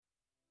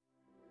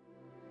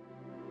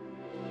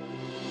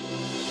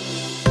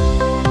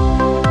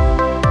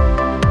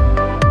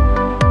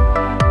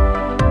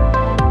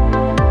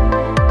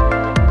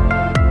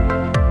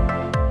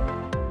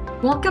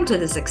Welcome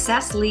to the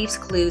Success Leaves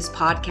Clues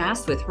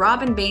podcast with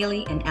Robin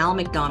Bailey and Al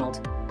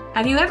McDonald.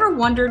 Have you ever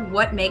wondered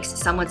what makes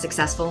someone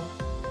successful?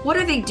 What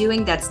are they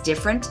doing that's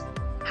different?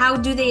 How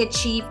do they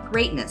achieve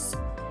greatness?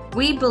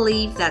 We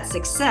believe that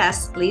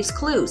success leaves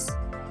clues.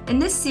 In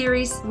this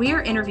series, we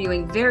are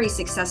interviewing very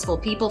successful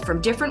people from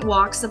different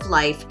walks of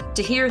life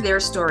to hear their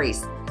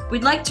stories.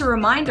 We'd like to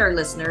remind our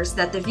listeners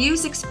that the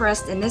views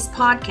expressed in this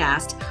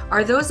podcast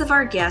are those of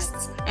our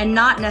guests and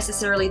not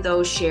necessarily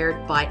those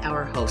shared by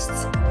our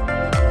hosts.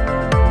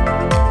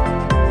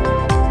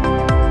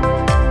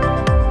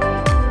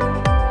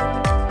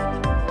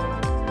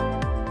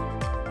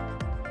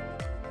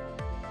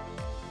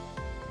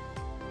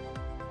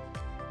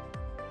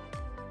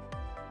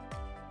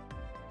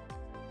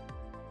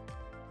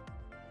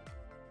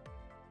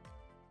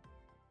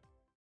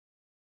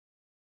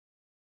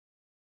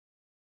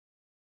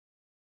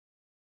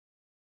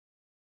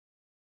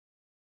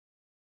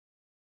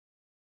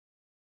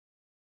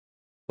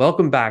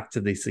 Welcome back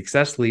to the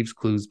Success Leaves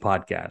Clues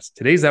podcast.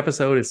 Today's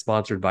episode is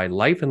sponsored by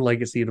Life and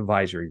Legacy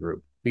Advisory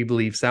Group. We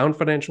believe sound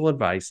financial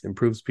advice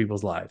improves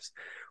people's lives.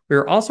 We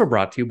are also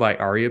brought to you by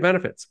ARIA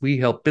Benefits. We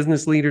help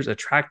business leaders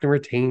attract and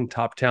retain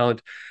top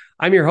talent.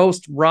 I'm your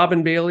host,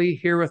 Robin Bailey,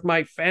 here with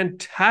my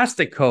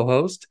fantastic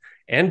co-host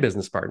and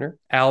business partner,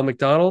 Al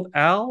McDonald.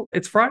 Al,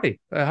 it's Friday.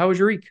 How was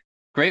your week?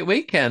 Great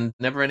weekend.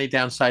 Never any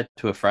downside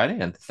to a Friday.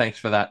 And thanks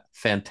for that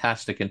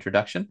fantastic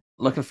introduction.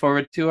 Looking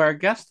forward to our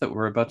guest that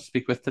we're about to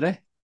speak with today.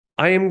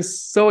 I am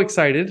so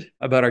excited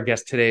about our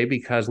guest today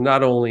because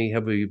not only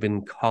have we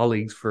been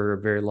colleagues for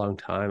a very long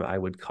time, I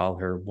would call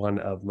her one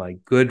of my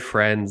good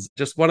friends,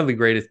 just one of the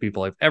greatest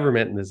people I've ever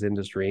met in this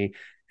industry.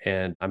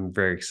 And I'm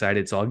very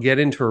excited. So I'll get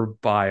into her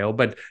bio.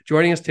 But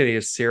joining us today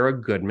is Sarah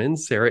Goodman.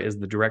 Sarah is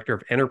the Director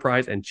of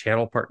Enterprise and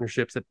Channel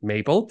Partnerships at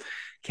Maple,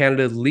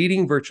 Canada's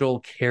leading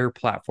virtual care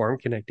platform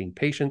connecting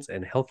patients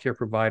and healthcare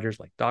providers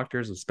like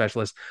doctors and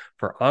specialists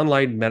for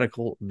online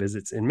medical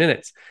visits in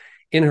minutes.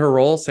 In her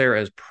role, Sarah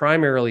is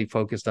primarily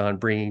focused on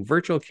bringing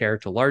virtual care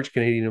to large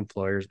Canadian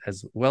employers,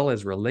 as well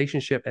as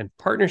relationship and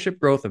partnership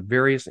growth of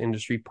various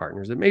industry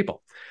partners at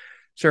Maple.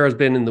 Sarah has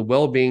been in the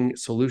well-being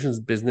solutions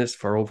business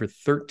for over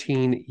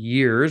 13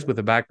 years with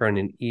a background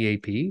in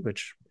EAP,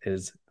 which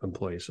is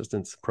Employee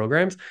Assistance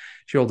Programs.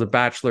 She holds a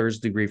bachelor's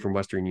degree from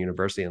Western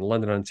University in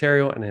London,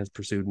 Ontario, and has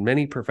pursued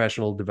many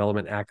professional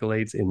development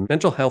accolades in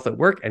mental health at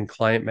work and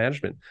client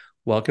management.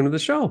 Welcome to the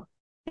show.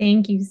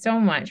 Thank you so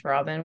much,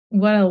 Robin.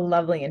 What a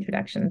lovely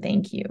introduction.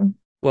 Thank you.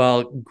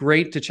 Well,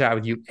 great to chat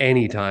with you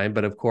anytime.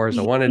 But of course,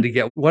 I wanted to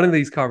get one of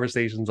these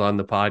conversations on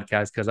the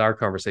podcast because our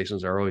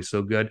conversations are always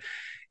so good.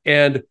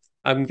 And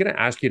I'm going to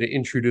ask you to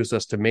introduce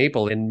us to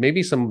Maple. And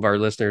maybe some of our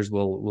listeners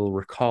will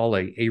recall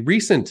a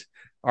recent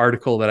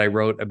article that I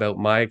wrote about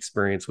my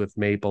experience with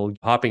Maple,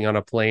 hopping on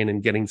a plane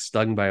and getting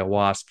stung by a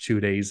wasp 2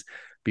 days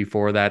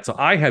before that. So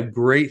I have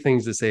great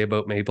things to say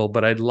about Maple,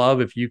 but I'd love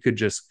if you could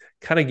just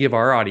kind of give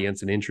our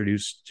audience an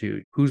introduce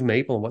to who's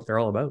Maple and what they're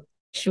all about.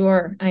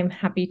 Sure, I'm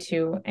happy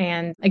to.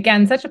 And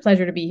again, such a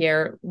pleasure to be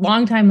here.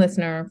 Longtime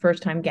listener,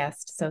 first-time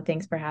guest. So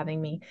thanks for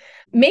having me.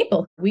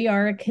 Maple, we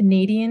are a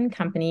Canadian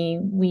company.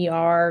 We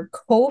are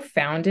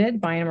co-founded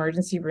by an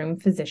emergency room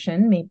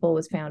physician. Maple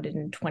was founded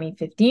in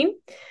 2015.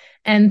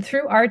 And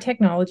through our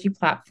technology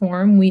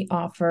platform, we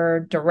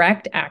offer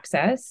direct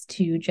access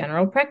to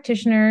general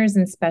practitioners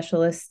and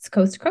specialists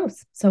coast to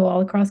coast, so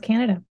all across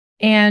Canada.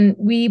 And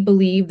we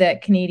believe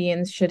that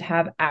Canadians should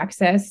have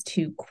access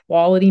to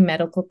quality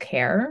medical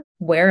care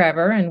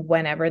wherever and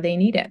whenever they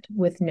need it,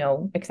 with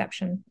no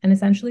exception. And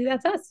essentially,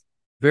 that's us.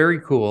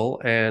 Very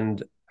cool.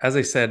 And as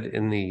I said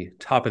in the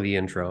top of the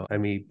intro,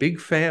 I'm a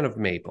big fan of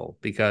Maple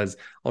because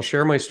I'll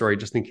share my story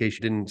just in case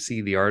you didn't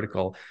see the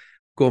article.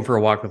 Going for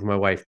a walk with my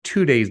wife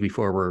 2 days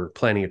before we're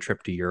planning a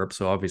trip to Europe.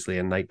 So obviously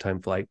a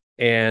nighttime flight.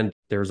 And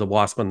there's a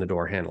wasp on the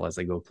door handle as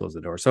I go close the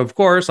door. So of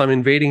course I'm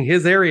invading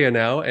his area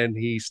now and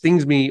he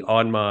stings me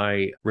on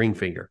my ring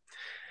finger.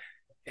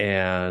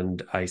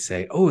 And I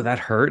say, oh, that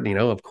hurt,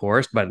 of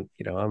course. But,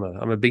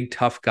 I'm a big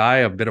tough guy,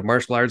 a bit of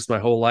martial arts my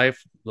whole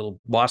life. Little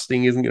wasp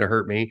sting isn't going to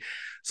hurt me.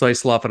 So I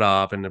slough it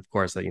off. And of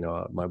course,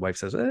 my wife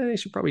says, I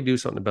should probably do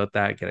something about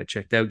that. Get it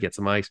checked out, get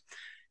some ice.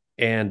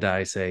 And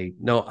I say,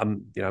 no,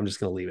 I'm just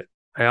going to leave it.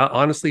 I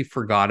honestly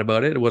forgot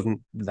about it. It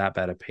wasn't that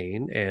bad of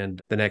pain. And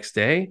the next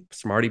day,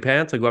 smarty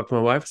pants, I go up to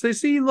my wife and say,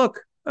 see,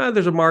 look,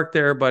 there's a mark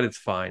there, but it's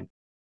fine.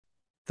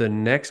 The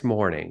next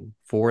morning,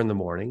 4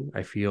 a.m,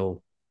 I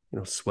feel,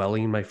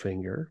 swelling in my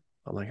finger.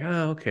 I'm like,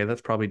 okay,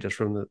 that's probably just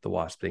from the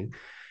wasp sting.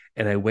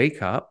 And I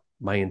wake up,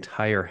 my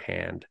entire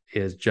hand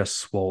is just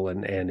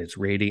swollen and it's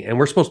radiating. And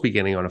we're supposed to be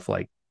getting on a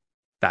flight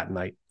that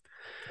night.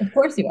 Of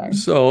course you are.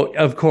 So,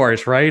 of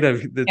course, right?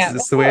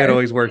 That's the way it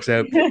always works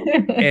out.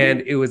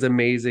 And it was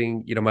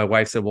amazing. My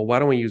wife said, well, why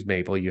don't we use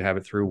Maple? You have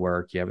it through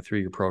work. You have it through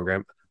your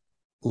program.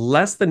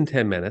 Less than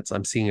 10 minutes,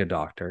 I'm seeing a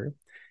doctor.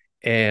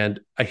 And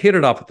I hit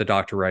it off with the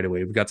doctor right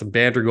away. We've got some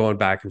banter going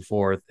back and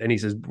forth. And he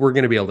says, we're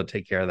going to be able to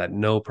take care of that.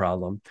 No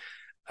problem.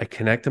 I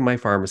connect to my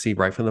pharmacy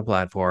right from the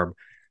platform.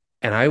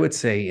 And I would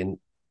say in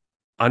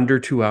under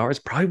 2 hours,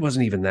 probably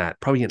wasn't even that,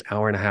 probably an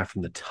hour and a half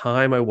from the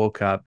time I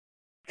woke up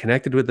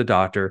connected with the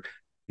doctor.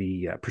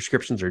 The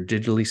prescriptions are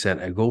digitally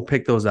sent. I go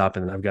pick those up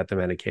and I've got the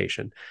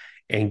medication.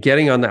 And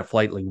getting on that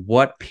flight, like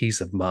what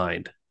peace of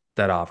mind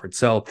that offered.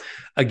 So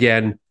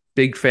again,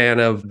 big fan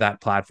of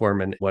that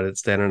platform and what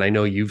it's done. And I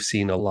know you've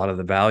seen a lot of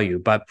the value,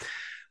 but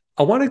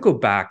I want to go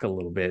back a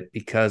little bit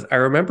because I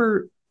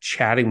remember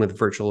chatting with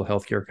virtual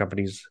healthcare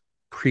companies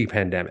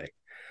pre-pandemic.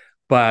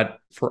 But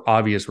for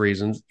obvious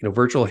reasons,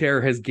 virtual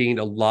care has gained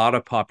a lot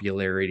of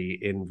popularity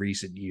in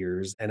recent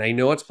years. And I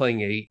know it's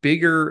playing a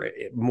bigger,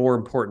 more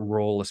important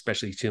role,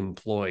 especially to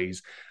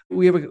employees.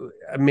 We have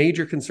a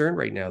major concern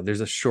right now.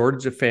 There's a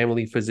shortage of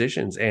family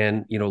physicians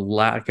and,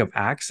 lack of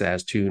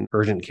access to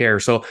urgent care.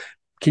 So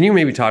can you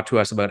maybe talk to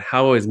us about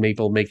how is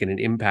Maple making an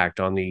impact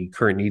on the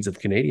current needs of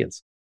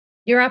Canadians?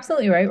 You're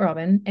absolutely right,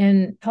 Robin.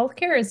 And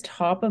healthcare is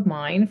top of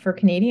mind for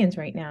Canadians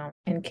right now.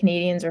 And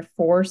Canadians are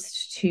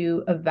forced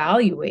to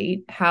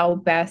evaluate how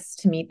best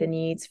to meet the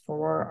needs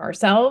for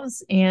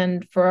ourselves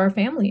and for our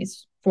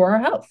families, for our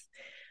health.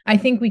 I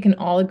think we can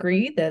all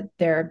agree that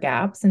there are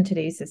gaps in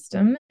today's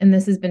system, and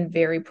this has been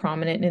very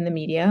prominent in the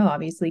media.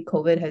 Obviously,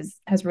 COVID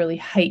has really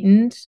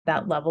heightened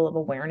that level of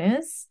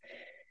awareness.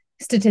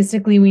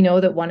 Statistically, we know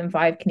that 1 in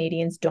 5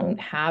 Canadians don't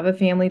have a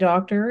family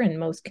doctor, and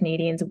most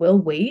Canadians will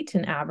wait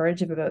an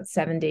average of about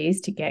 7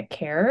 days to get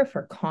care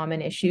for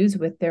common issues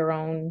with their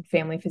own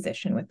family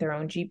physician, with their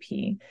own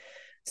GP.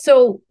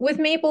 So with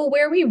Maple,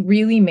 where we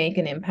really make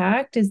an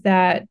impact is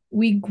that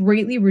we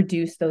greatly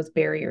reduce those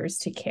barriers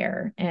to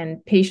care,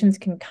 and patients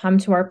can come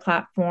to our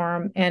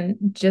platform and,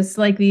 just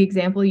like the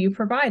example you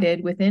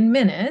provided, within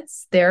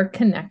minutes, they're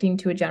connecting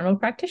to a general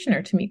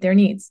practitioner to meet their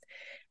needs.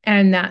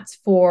 And that's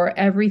for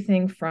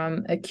everything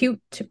from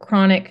acute to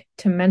chronic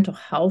to mental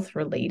health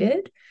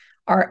related.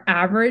 Our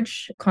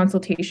average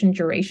consultation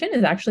duration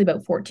is actually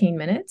about 14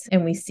 minutes,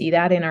 and we see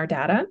that in our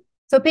data.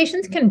 So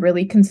patients can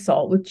really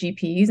consult with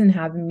GPs and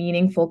have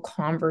meaningful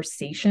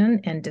conversation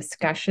and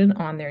discussion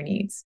on their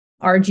needs.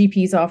 Our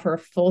GPs offer a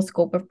full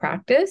scope of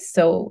practice.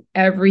 So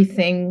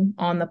everything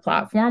on the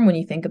platform, when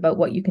you think about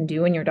what you can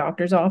do in your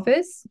doctor's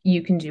office,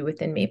 you can do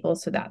within Maple.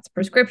 So that's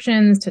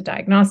prescriptions to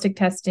diagnostic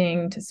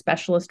testing to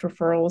specialist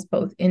referrals,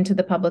 both into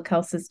the public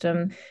health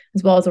system,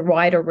 as well as a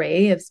wide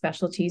array of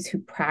specialties who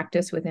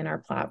practice within our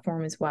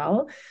platform as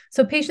well.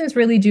 So patients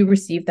really do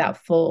receive that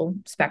full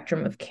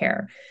spectrum of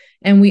care.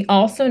 And we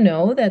also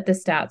know that the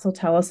stats will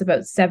tell us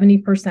about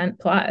 70%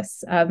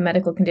 plus of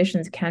medical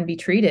conditions can be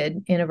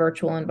treated in a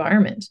virtual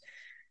environment.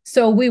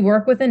 So we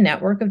work with a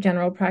network of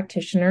general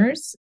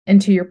practitioners. And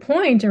to your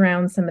point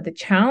around some of the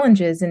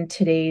challenges in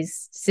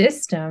today's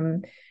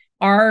system,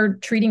 our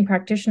treating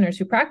practitioners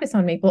who practice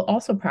on Maple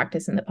also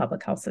practice in the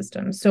public health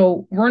system.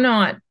 So we're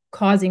not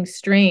causing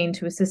strain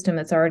to a system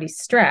that's already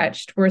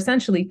stretched. We're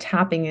essentially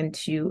tapping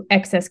into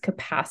excess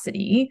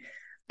capacity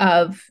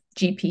of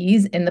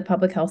GPs in the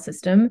public health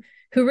system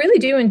who really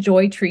do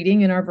enjoy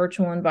treating in our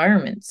virtual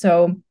environment.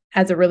 So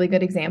as a really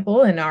good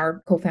example, and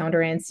our co-founder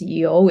and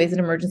CEO is an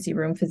emergency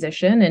room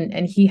physician,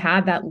 and he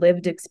had that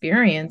lived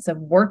experience of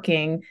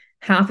working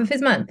half of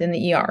his month in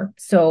the ER.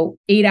 So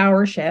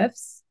 8-hour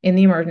shifts in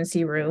the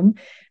emergency room,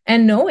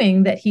 and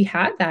knowing that he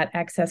had that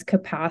excess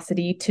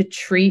capacity to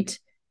treat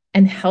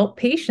and help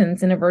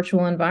patients in a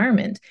virtual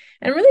environment.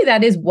 And really,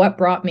 that is what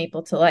brought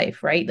Maple to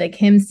life, right? Like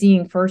him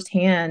seeing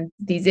firsthand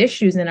these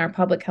issues in our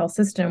public health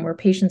system where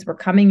patients were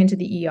coming into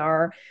the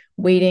ER,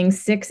 waiting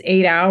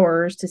 6-8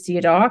 hours to see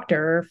a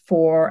doctor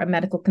for a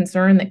medical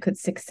concern that could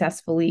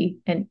successfully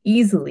and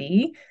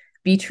easily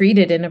be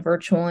treated in a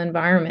virtual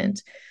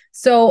environment.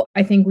 So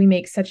I think we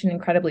make such an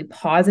incredibly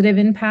positive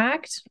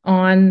impact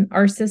on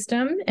our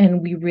system,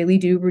 and we really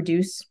do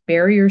reduce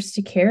barriers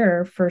to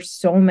care for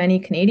so many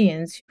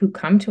Canadians who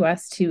come to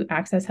us to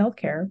access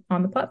healthcare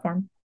on the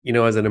platform.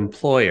 As an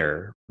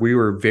employer, we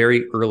were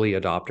very early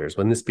adopters.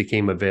 When this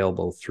became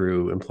available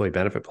through employee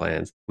benefit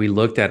plans, we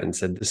looked at it and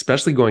said,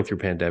 especially going through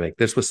pandemic,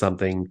 this was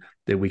something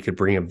that we could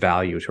bring a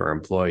value to our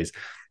employees.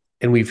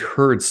 And we've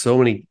heard so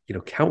many,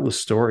 countless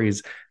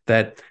stories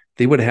that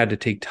they would have had to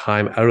take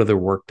time out of their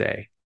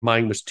workday.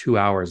 Mine was 2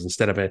 hours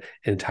instead of an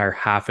entire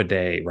half a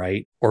day,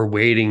 right? Or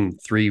waiting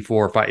 3,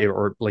 4, 5,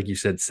 or like you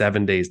said,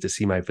 7 days to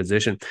see my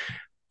physician.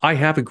 I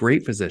have a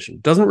great physician,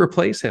 doesn't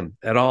replace him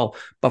at all.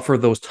 But for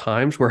those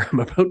times where I'm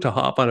about to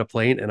hop on a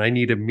plane and I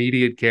need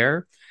immediate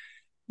care,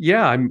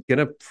 yeah, I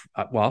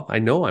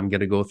know I'm going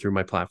to go through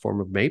my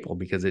platform of Maple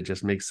because it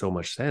just makes so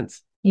much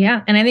sense.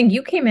 Yeah. And I think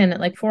you came in at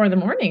like 4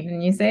 a.m,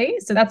 didn't you say?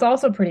 So that's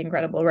also pretty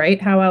incredible,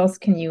 right? How else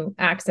can you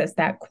access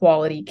that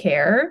quality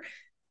care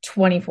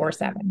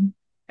 24/7?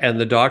 And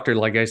the doctor,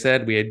 like I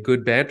said, we had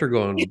good banter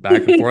going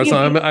back and forth. So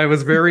I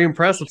was very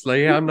impressed. It's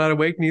like, yeah, I'm not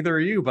awake, neither are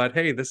you. But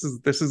hey, this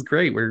is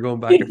great. We're going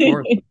back and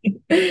forth.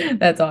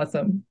 That's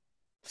awesome.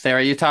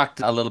 Sarah, you talked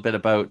a little bit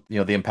about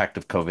the impact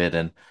of COVID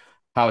and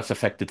how it's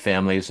affected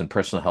families and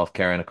personal health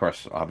care. And of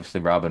course,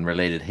 obviously, Robin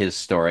related his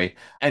story.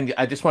 And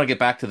I just want to get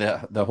back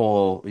to the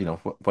whole,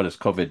 what has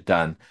COVID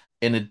done?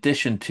 In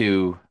addition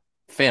to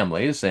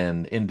families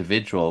and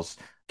individuals,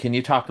 can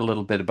you talk a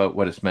little bit about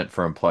what it's meant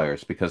for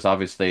employers? Because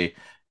obviously,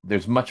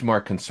 there's much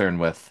more concern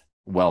with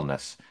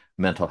wellness.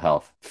 mental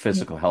health,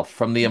 physical health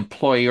from the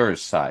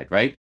employer's side,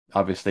 right?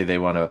 Obviously, they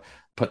want to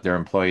put their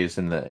employees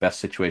in the best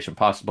situation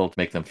possible to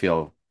make them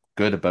feel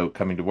good about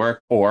coming to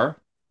work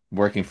or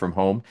working from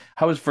home.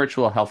 How has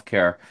virtual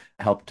healthcare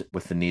helped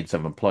with the needs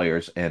of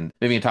employers? And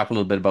maybe you can talk a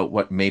little bit about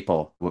what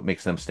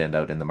makes them stand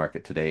out in the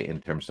market today in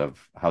terms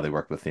of how they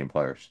work with the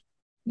employers.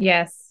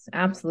 Yes,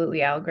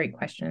 absolutely, Al. Great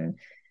question.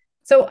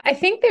 So I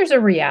think there's a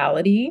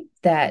reality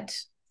that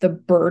the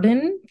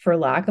burden, for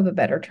lack of a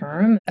better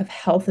term, of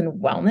health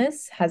and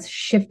wellness has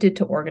shifted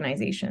to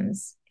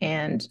organizations.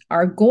 And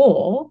our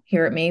goal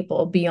here at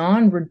Maple,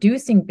 beyond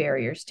reducing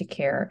barriers to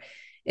care,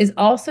 is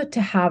also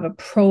to have a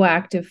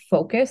proactive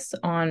focus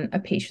on a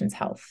patient's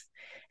health.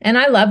 And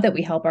I love that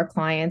we help our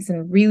clients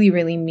in really,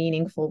 really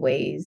meaningful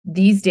ways.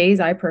 These days,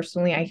 I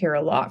hear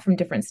a lot from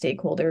different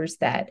stakeholders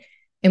that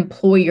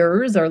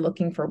employers are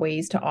looking for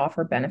ways to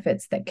offer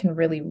benefits that can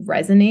really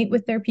resonate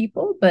with their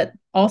people, but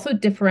also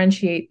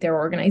differentiate their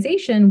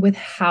organization with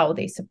how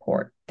they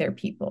support their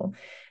people.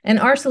 And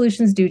our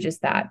solutions do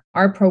just that.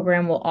 Our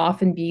program will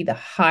often be the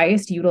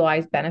highest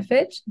utilized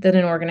benefit that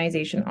an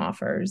organization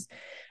offers.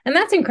 And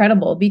that's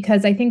incredible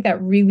because I think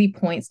that really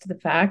points to the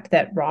fact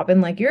that,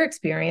 Robin, like your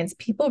experience,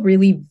 people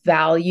really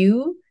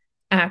value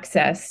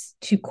access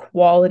to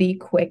quality,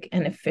 quick,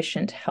 and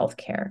efficient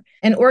healthcare.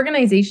 And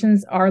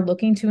organizations are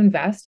looking to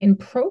invest in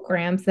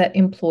programs that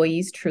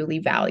employees truly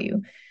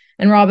value.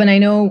 And Robin, I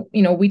know,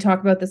 we talk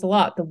about this a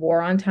lot, the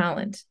war on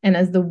talent. And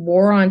as the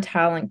war on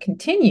talent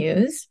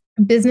continues,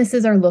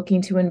 businesses are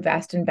looking to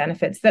invest in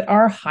benefits that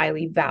are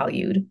highly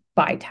valued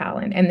by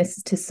talent. And this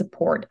is to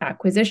support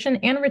acquisition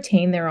and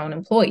retain their own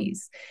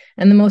employees.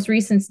 And the most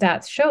recent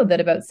stats show that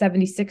about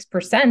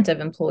 76% of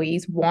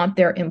employees want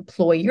their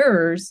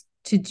employers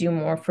to do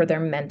more for their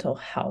mental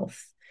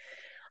health.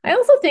 I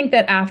also think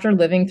that after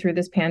living through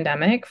this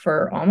pandemic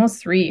for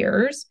almost 3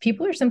 years,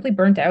 people are simply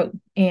burnt out,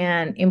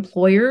 and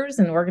employers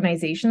and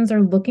organizations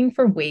are looking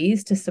for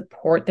ways to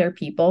support their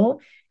people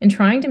and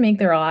trying to make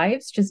their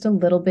lives just a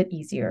little bit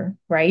easier,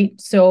 right?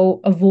 So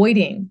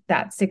avoiding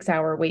that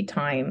 6-hour wait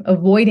time,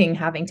 avoiding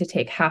having to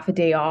take half a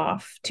day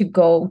off to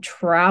go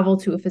travel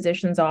to a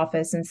physician's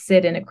office and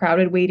sit in a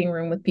crowded waiting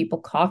room with people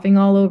coughing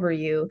all over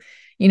you.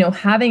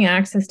 Having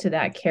access to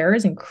that care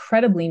is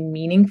incredibly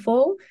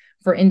meaningful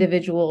for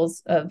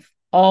individuals of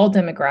all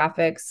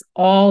demographics,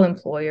 all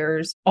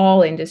employers,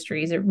 all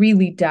industries. It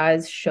really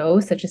does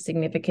show such a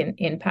significant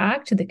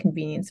impact to the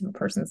convenience of a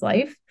person's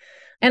life.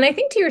 And I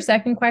think to your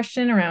second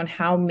question around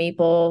how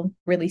Maple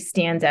really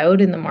stands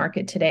out in the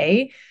market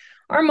today,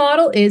 our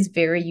model is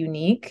very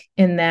unique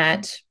in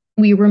that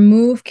we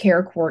remove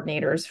care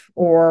coordinators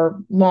or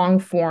long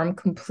form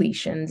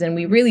completions, and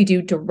we really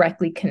do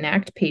directly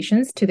connect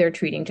patients to their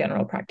treating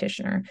general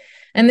practitioner.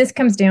 And this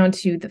comes down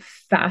to the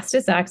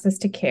fastest access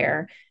to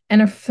care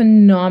and a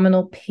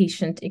phenomenal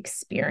patient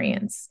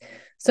experience.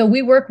 So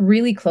we work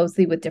really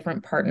closely with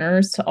different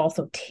partners to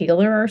also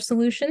tailor our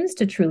solutions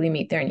to truly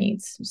meet their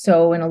needs.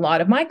 So in a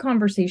lot of my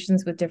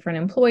conversations with different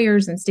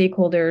employers and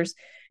stakeholders,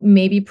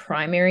 maybe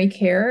primary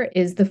care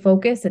is the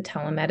focus, a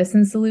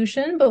telemedicine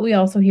solution, but we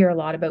also hear a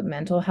lot about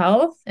mental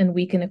health, and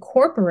we can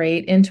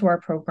incorporate into our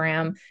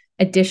program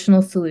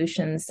additional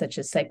solutions such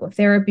as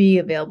psychotherapy,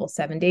 available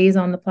 7 days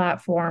on the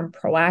platform,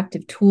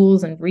 proactive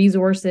tools and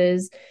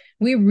resources.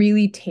 We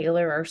really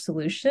tailor our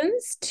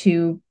solutions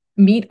to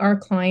meet our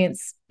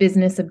clients'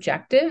 business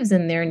objectives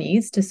and their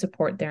needs to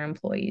support their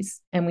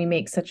employees. And we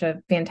make such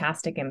a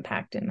fantastic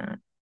impact in that.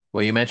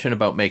 Well, you mentioned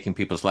about making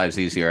people's lives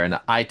easier, and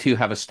I too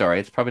have a story.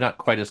 It's probably not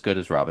quite as good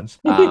as Robin's,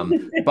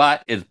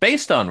 but it's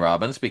based on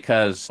Robin's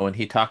because when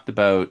he talked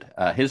about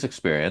his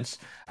experience,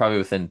 probably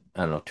within,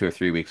 2 or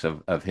 3 weeks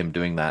of him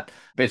doing that,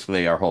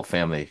 basically our whole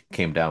family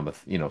came down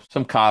with,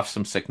 some coughs,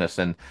 some sickness.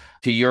 And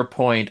to your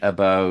point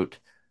about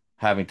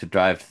having to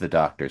drive to the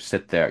doctor,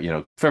 sit there,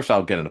 first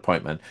I'll get an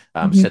appointment,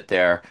 sit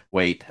there,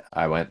 wait.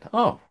 I went,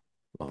 oh,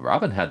 well,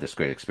 Robin had this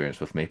great experience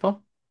with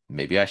Maple.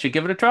 Maybe I should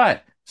give it a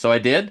try. So I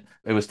did.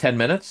 It was 10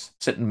 minutes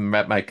sitting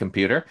at my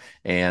computer,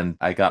 and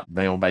I got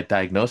my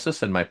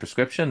diagnosis and my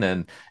prescription.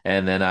 And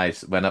then I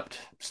went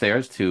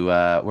upstairs to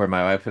where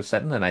my wife was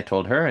sitting, and I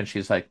told her, and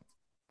she's like,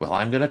 well,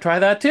 I'm going to try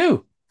that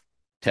too.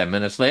 10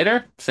 minutes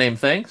later, same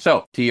thing.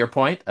 So to your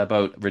point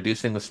about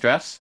reducing the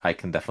stress, I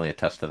can definitely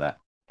attest to that.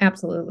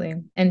 Absolutely.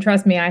 And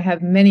trust me, I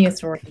have many a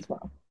story as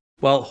well.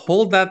 Well,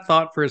 hold that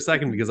thought for a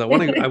second, because I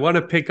want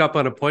to pick up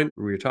on a point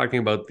where you're talking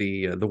about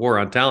the war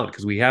on talent,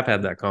 because we have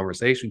had that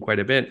conversation quite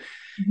a bit.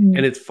 Mm-hmm.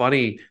 And it's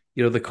funny,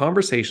 the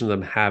conversations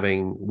I'm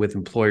having with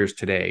employers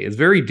today is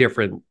very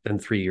different than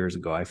 3 years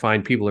ago. I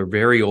find people are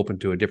very open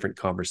to a different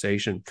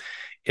conversation.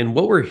 And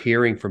what we're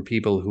hearing from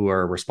people who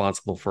are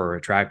responsible for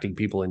attracting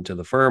people into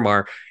the firm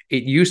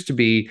it used to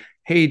be,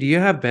 hey, do you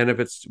have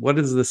benefits? What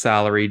is the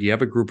salary? Do you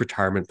have a group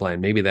retirement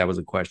plan? Maybe that was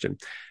a question.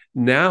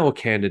 Now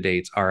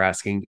candidates are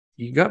asking,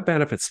 you got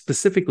benefits.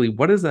 Specifically,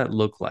 what does that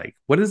look like?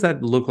 What does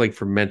that look like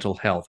for mental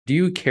health? Do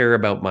you care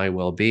about my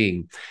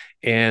well-being?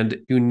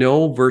 And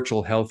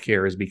virtual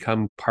healthcare has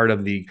become part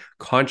of the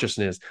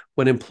consciousness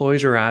when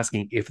employees are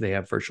asking if they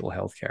have virtual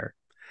healthcare.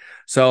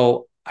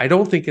 So I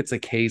don't think it's a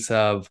case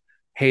of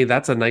hey,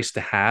 that's a nice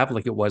to have,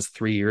 like it was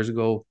 3 years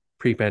ago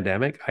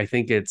pre-pandemic. I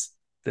think this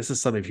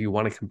is something, if you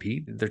want to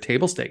compete, they're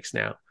table stakes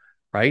now.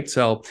 Right.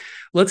 So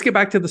let's get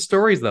back to the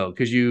stories though,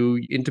 because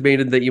you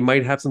intimated that you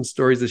might have some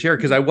stories to share.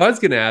 Because I was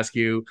going to ask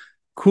you,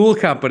 cool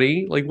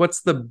company, like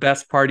what's the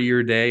best part of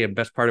your day and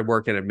best part of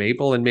working at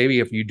Maple? And maybe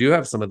if you do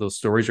have some of those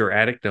stories or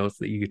anecdotes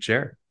that you could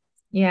share.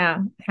 Yeah,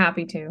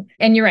 happy to.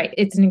 And you're right.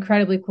 It's an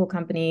incredibly cool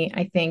company.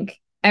 I think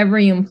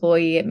every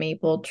employee at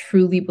Maple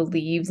truly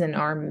believes in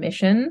our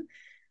mission.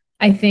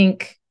 I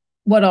think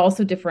what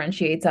also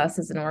differentiates us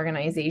as an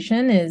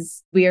organization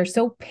is we are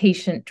so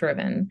patient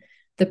driven.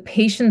 The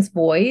patient's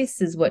voice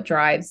is what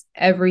drives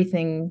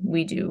everything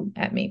we do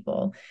at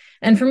Maple.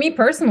 And for me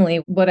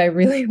personally, what I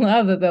really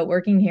love about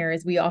working here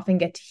is we often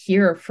get to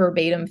hear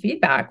verbatim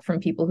feedback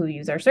from people who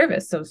use our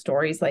service. So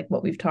stories like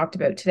what we've talked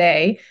about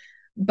today,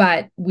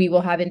 but we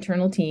will have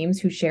internal teams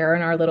who share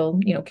in our little,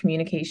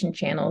 communication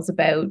channels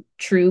about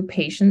true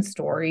patient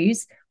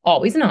stories,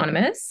 always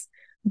anonymous.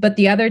 But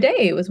the other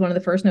day, it was one of the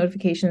first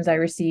notifications I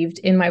received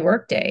in my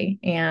workday,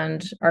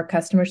 and our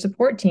customer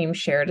support team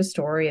shared a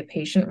story. A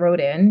patient wrote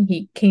in.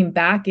 He came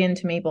back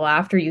into Maple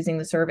after using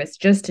the service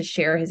just to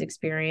share his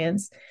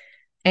experience.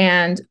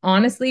 And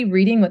honestly,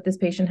 reading what this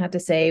patient had to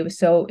say was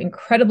so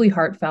incredibly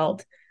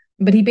heartfelt.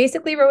 But he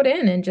basically wrote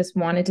in and just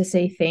wanted to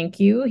say thank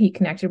you. He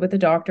connected with a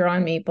doctor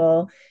on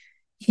Maple.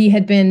 He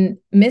had been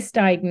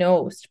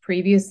misdiagnosed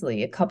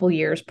previously, a couple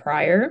years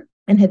prior,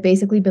 and had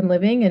basically been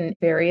living in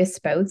various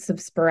bouts of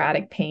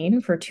sporadic pain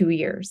for 2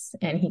 years.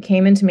 And he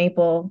came into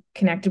Maple,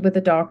 connected with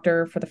a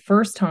doctor for the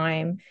first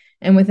time.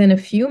 And within a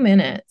few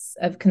minutes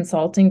of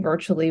consulting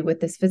virtually with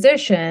this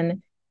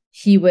physician,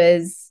 he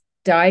was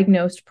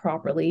diagnosed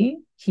properly.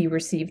 He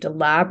received a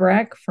lab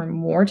rec for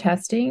more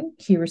testing.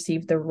 He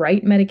received the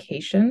right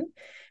medication.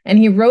 And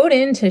he wrote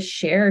in to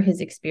share his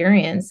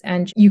experience,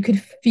 and you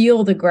could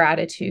feel the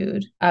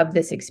gratitude of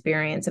this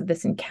experience, of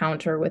this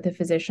encounter with a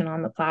physician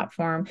on the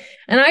platform.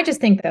 And I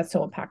just think that's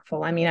so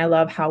impactful. I mean, I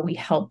love how we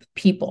help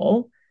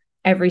people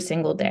every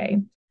single day.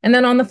 And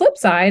then on the flip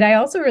side, I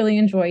also really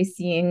enjoy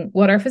seeing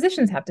what our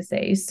physicians have to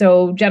say.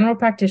 So general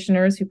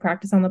practitioners who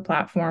practice on the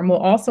platform will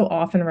also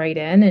often write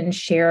in and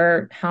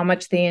share how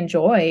much they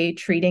enjoy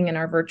treating in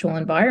our virtual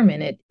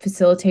environment. It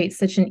facilitates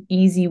such an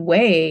easy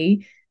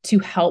way to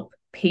help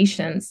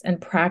patients and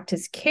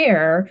practice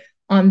care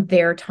on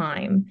their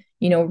time,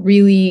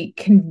 really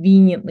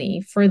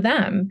conveniently for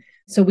them.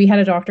 So we had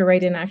a doctor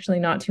write in actually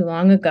not too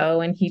long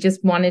ago, and he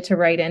just wanted to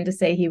write in to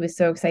say he was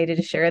so excited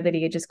to share that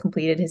he had just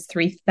completed his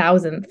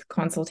 3,000th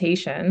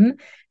consultation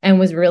and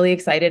was really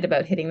excited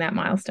about hitting that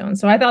milestone.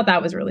 So I thought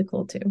that was really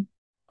cool too.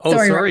 Oh,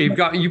 sorry.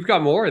 You've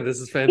got more. This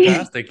is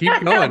fantastic.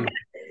 Keep going.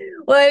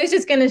 Well, I was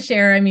just going to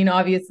share. I mean,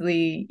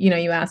 obviously,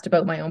 you asked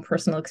about my own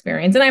personal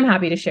experience, and I'm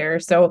happy to share.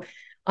 So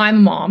I'm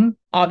a mom,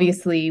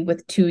 obviously,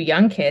 with 2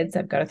 young kids.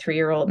 I've got a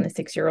 3-year-old and a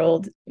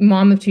 6-year-old.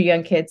 Mom of 2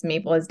 young kids.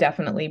 Maple has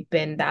definitely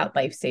been that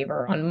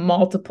lifesaver on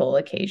multiple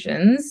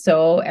occasions.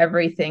 So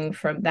everything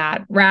from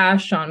that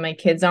rash on my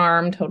kid's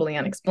arm, totally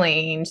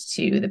unexplained,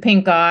 to the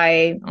pink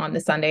eye on the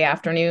Sunday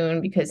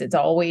afternoon, because it's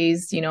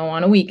always,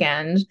 on a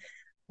weekend.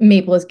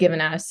 Maple has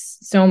given us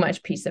so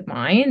much peace of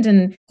mind.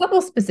 And a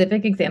couple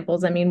specific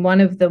examples. I mean,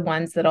 one of the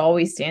ones that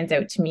always stands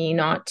out to me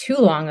not too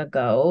long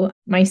ago,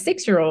 my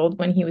 6-year-old,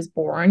 when he was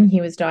born, he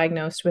was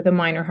diagnosed with a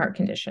minor heart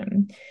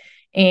condition.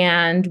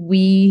 And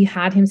we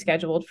had him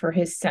scheduled for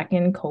his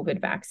second COVID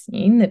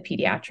vaccine, the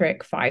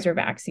pediatric Pfizer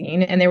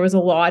vaccine. And there was a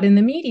lot in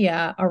the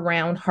media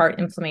around heart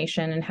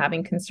inflammation and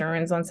having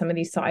concerns on some of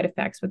these side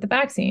effects with the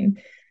vaccine.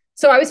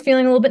 So I was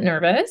feeling a little bit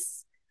nervous.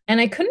 And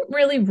I couldn't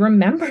really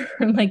remember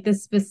like the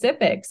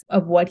specifics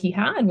of what he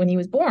had when he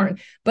was born,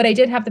 but I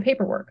did have the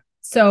paperwork.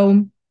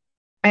 So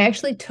I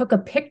actually took a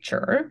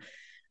picture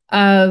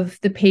of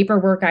the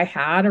paperwork I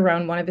had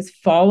around one of his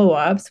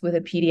follow-ups with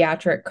a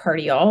pediatric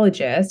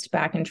cardiologist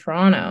back in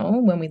Toronto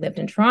when we lived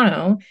in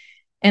Toronto.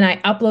 And I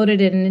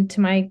uploaded it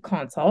into my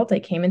consult. I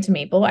came into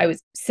Maple. I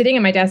was sitting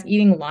at my desk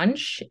eating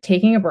lunch,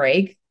 taking a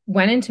break,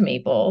 went into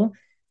Maple,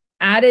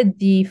 added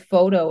the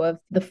photo of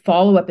the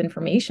follow-up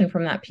information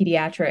from that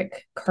pediatric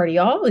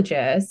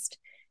cardiologist,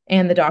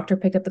 and the doctor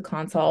picked up the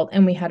consult,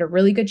 and we had a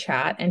really good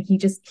chat. And he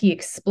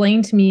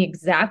explained to me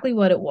exactly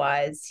what it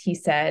was. He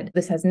said,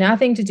 this has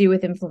nothing to do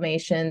with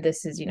inflammation.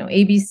 This is,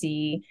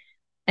 ABC.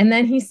 And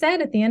then he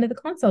said at the end of the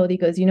consult, he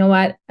goes, you know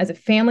what, as a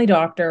family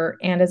doctor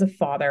and as a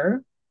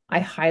father, I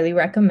highly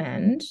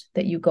recommend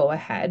that you go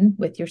ahead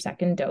with your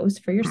second dose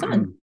for your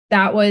son.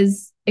 That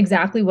was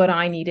exactly what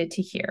I needed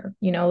to hear.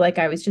 Like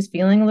I was just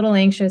feeling a little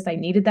anxious. I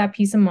needed that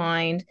peace of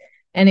mind,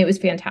 and it was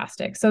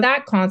fantastic. So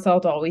that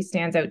consult always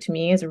stands out to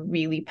me as a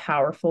really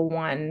powerful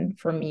one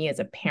for me as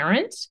a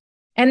parent.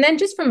 And then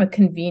just from a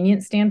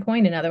convenience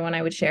standpoint, another one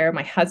I would share,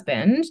 my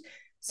husband.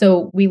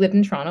 So we lived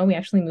in Toronto. We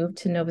actually moved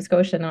to Nova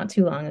Scotia not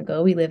too long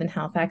ago. We live in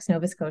Halifax,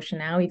 Nova Scotia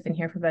now. We've been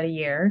here for about a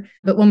year.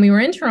 But when we were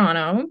in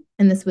Toronto,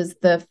 and this was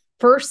the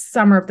first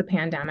summer of the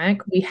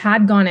pandemic, we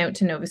had gone out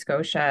to Nova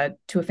Scotia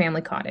to a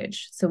family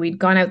cottage. So we'd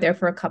gone out there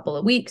for a couple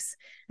of weeks,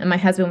 and my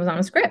husband was on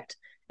a script.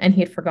 And he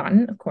had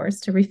forgotten, of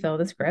course, to refill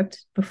the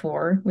script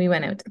before we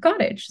went out to the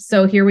cottage.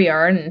 So here we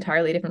are in an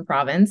entirely different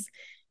province.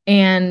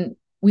 And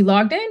we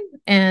logged in,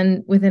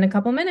 and within a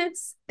couple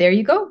minutes, there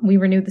you go. We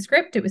renewed the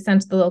script. It was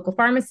sent to the local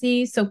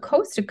pharmacy. So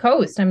coast to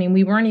coast. I mean,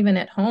 we weren't even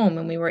at home,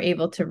 and we were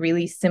able to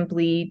really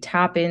simply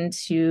tap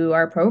into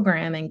our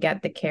program and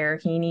get the care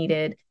he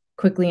needed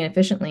quickly and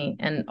efficiently.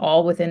 And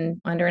all within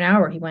under an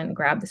hour, he went and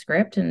grabbed the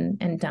script and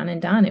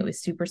done. It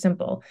was super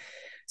simple.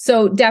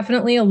 So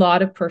definitely a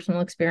lot of personal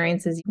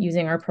experiences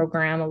using our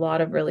program, a lot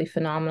of really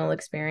phenomenal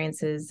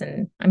experiences.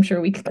 And I'm sure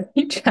we could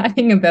keep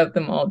chatting about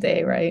them all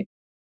day, right?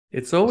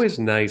 It's always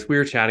nice. We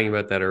were chatting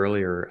about that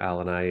earlier, Al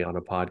and I, on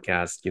a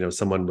podcast. You know,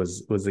 someone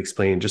was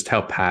explaining just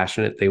how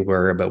passionate they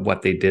were about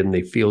what they did, and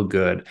they feel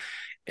good.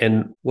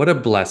 And what a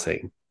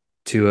blessing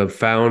to have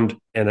found,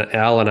 and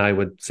Al and I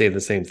would say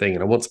the same thing.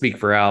 And I won't speak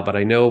for Al, but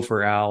I know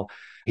for Al,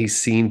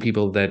 he's seen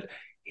people that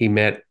he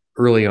met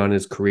early on in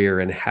his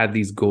career and had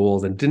these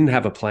goals and didn't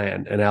have a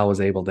plan. And Al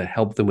was able to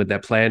help them with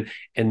that plan.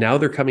 And now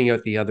they're coming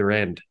out the other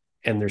end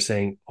and they're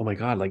saying, oh my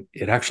God, like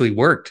it actually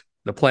worked.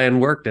 The plan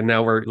worked, and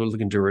now we're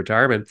looking to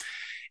retirement.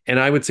 And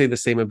I would say the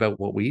same about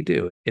what we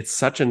do. It's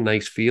such a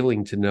nice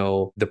feeling to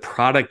know the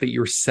product that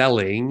you're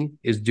selling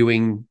is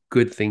doing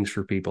good things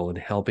for people and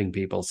helping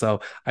people.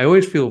 So I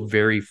always feel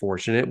very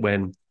fortunate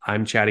when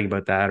I'm chatting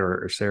about that,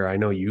 or Sarah, I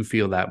know you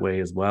feel that way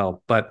as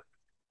well. But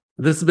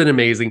this has been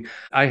amazing.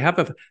 I have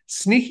a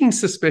sneaking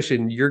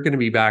suspicion you're going to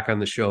be back on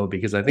the show,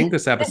 because I think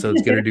this episode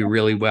is going to do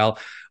really well.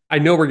 I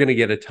know we're going to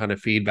get a ton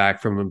of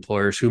feedback from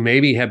employers who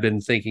maybe have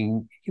been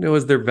thinking, you know,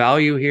 is there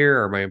value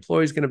here? Are my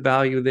employees going to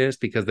value this?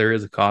 Because there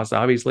is a cost,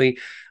 obviously.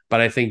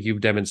 But I think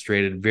you've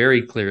demonstrated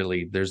very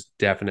clearly there's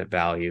definite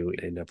value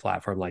in a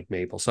platform like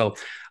Maple. So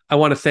I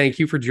want to thank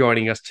you for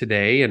joining us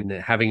today and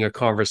having a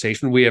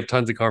conversation. We have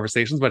tons of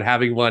conversations, but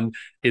having one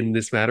in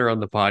this matter on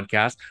the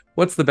podcast.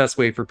 What's the best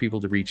way for people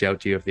to reach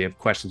out to you if they have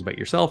questions about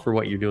yourself or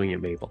what you're doing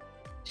at Maple?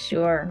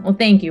 Sure. Well,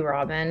 thank you,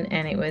 Robin.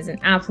 And it was an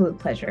absolute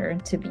pleasure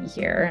to be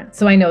here.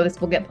 So I know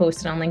this will get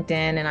posted on LinkedIn,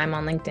 and I'm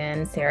on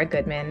LinkedIn, Sarah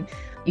Goodman.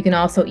 You can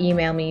also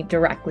email me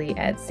directly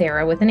at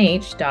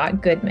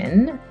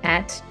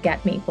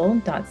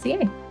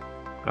sarah.goodman@getmaple.ca.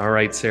 All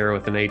right, Sarah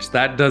with an H.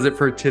 That does it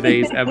for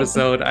today's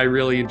episode. I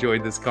really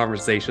enjoyed this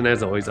conversation.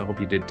 As always, I hope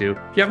you did too.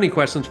 If you have any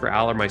questions for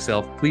Al or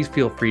myself, please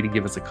feel free to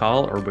give us a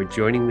call or by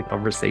joining the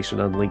conversation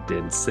on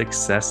LinkedIn.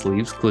 Success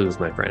leaves clues,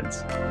 my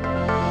friends.